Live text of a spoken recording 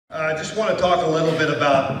I just want to talk a little bit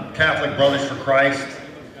about Catholic Brothers for Christ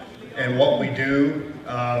and what we do.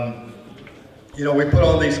 You know, we put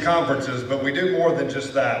on these conferences, but we do more than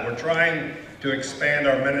just that. We're trying to expand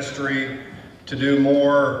our ministry to do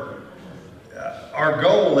more. Our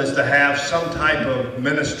goal is to have some type of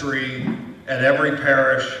ministry at every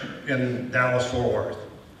parish in Dallas-Fort Worth.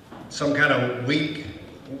 Some kind of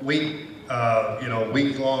week-long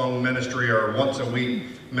ministry or once a week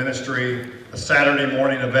ministry, a Saturday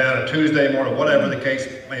morning event, a Tuesday morning, whatever the case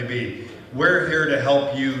may be. We're here to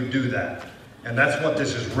help you do that. And that's what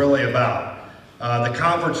this is really about. The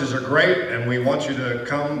conferences are great, and we want you to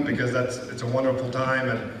come because it's a wonderful time,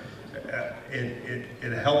 and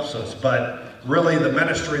it helps us. But really the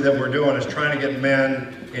ministry that we're doing is trying to get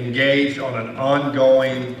men engaged on an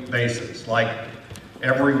ongoing basis, like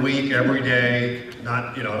every week, every day,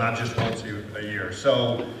 not just once a year.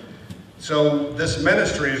 So this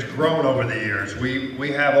ministry has grown over the years.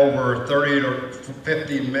 We have over 30 or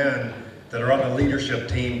 50 men that are on the leadership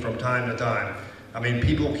team from time to time. I mean,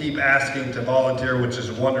 people keep asking to volunteer, which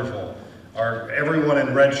is wonderful. Everyone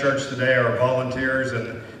in Red Church today are volunteers,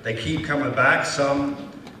 and they keep coming back.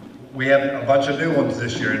 We have a bunch of new ones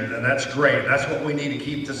this year, and that's great. That's what we need to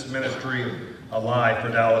keep this ministry alive for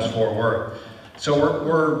Dallas-Fort Worth. So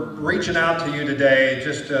we're reaching out to you today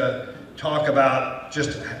just to talk about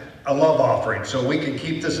just a love offering, so we can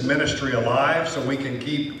keep this ministry alive, so we can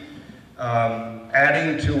keep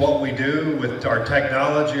adding to what we do with our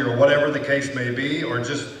technology or whatever the case may be, or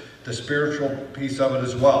just the spiritual piece of it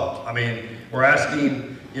as well. I mean, we're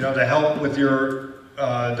asking, to help with your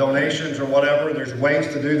donations or whatever. There's ways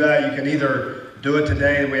to do that. You can either do it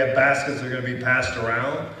today, we have baskets that are going to be passed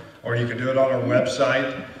around, or you can do it on our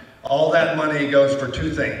website. All that money goes for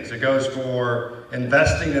two things. It goes for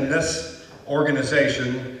investing in this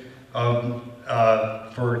organization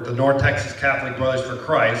for the North Texas Catholic Brothers for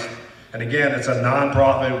Christ. And again, it's a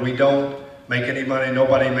nonprofit. We don't make any money.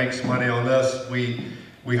 Nobody makes money on this.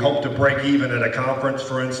 We hope to break even at a conference,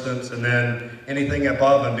 for instance, and then anything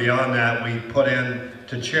above and beyond that we put in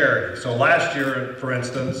to charity. So last year, for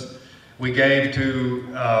instance, we gave to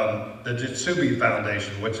the Jitsubi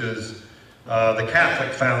Foundation, which is the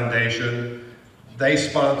Catholic Foundation. They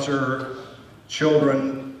sponsor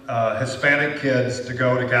children, Hispanic kids, to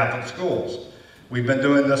go to Catholic schools. We've been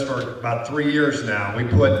doing this for about 3 years now.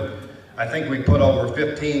 I think we put over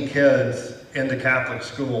 15 kids into Catholic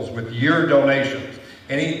schools with your donations.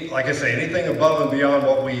 Like I say, anything above and beyond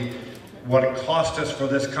what it cost us for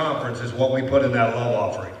this conference is what we put in that love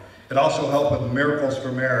offering. It also helped with Miracles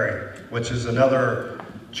for Mary, which is another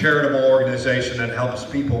charitable organization that helps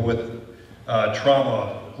people with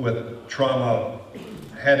trauma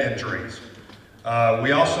head injuries.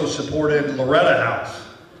 We also supported Loretta House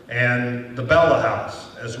and the Bella House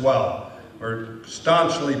as well. We're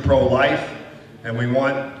staunchly pro-life, and we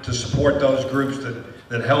want to support those groups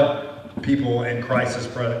that help people in crisis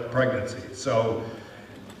pregnancy. So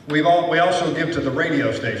we also give to the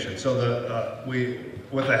radio station. So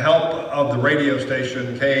with the help of the radio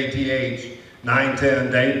station, KATH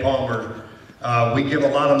 910, Dave Palmer, we give a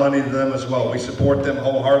lot of money to them as well. We support them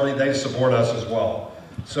wholeheartedly. They support us as well.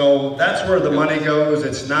 So that's where the money goes.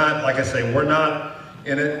 It's not, like I say, we're not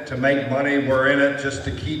in it to make money. We're in it just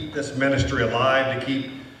to keep this ministry alive, to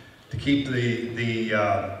keep the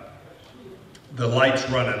lights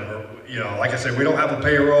running. Like I said, we don't have a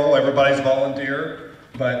payroll. Everybody's volunteer,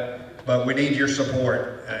 but we need your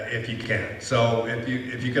support if you can. So if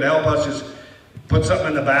you could help us, just put something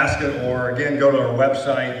in the basket, or again, go to our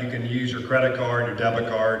website. You can use your credit card, your debit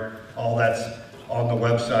card. All that's on the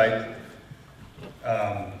website.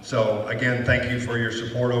 So again, thank you for your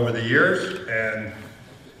support over the years. And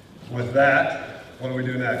with that, what do we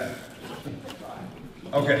do next?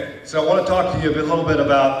 Okay, so I want to talk to you a little bit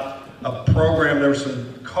about a program. There were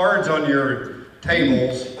some cards on your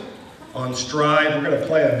tables on Stride. We're going to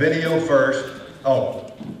play a video first.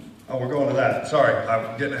 Oh, we're going to that. Sorry,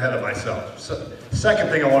 I'm getting ahead of myself. So, second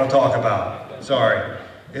thing I want to talk about,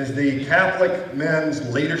 is the Catholic Men's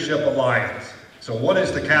Leadership Alliance. So what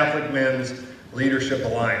is the Catholic Men's Leadership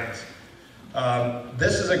Alliance?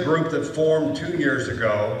 This is a group that formed 2 years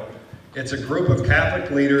ago. It's a group of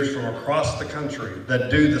Catholic leaders from across the country that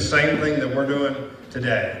do the same thing that we're doing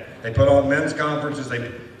today. They put on men's conferences,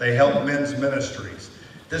 they help men's ministries.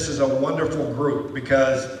 This is a wonderful group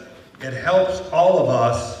because it helps all of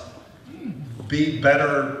us be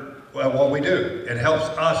better at what we do. It helps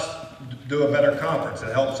us do a better conference.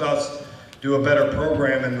 It helps us do a better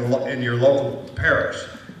program in your local parish.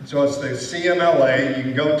 So it's the CMLA. You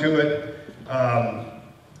can go to it.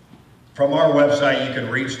 From our website, you can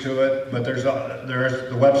reach to it, but the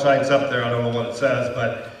website's up there. I don't know what it says,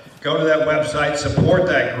 but Go to that website, support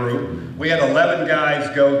that group. We had 11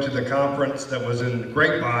 guys go to the conference that was in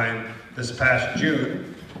Grapevine this past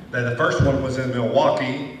June. The first one was in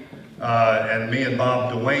Milwaukee, and me and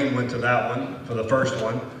Bob Duane went to that one for the first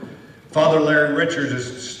one. Father Larry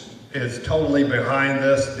Richards is totally behind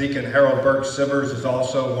this. Deacon Harold Burke-Sivers is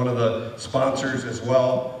also one of the sponsors as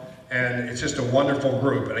well. And it's just a wonderful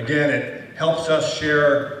group. And again, it helps us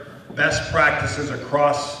share best practices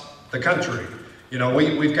across the country. You know,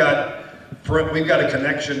 we've got a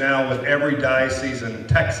connection now with every diocese in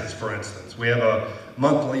Texas, for instance. We have a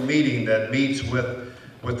monthly meeting that meets with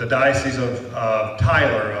the Diocese of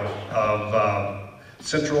Tyler, of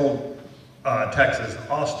Central Texas,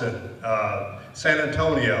 Austin, San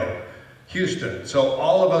Antonio, Houston. So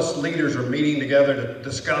all of us leaders are meeting together to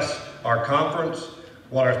discuss our conference,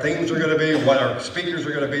 what our themes are going to be, what our speakers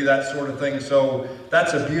are going to be, that sort of thing. So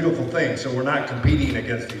that's a beautiful thing. So we're not competing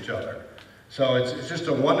against each other. So it's just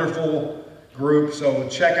a wonderful group. So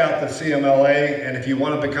check out the CMLA, and if you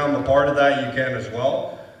want to become a part of that, you can as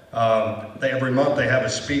well. Every month they have a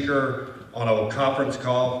speaker on a conference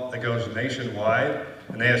call that goes nationwide,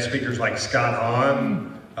 and they have speakers like Scott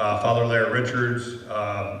Hahn, Father Larry Richards,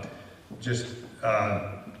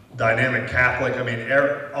 Dynamic Catholic. I mean,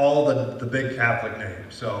 all the big Catholic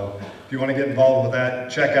names. So if you want to get involved with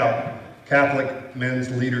that, check out Catholic Men's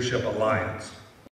Leadership Alliance.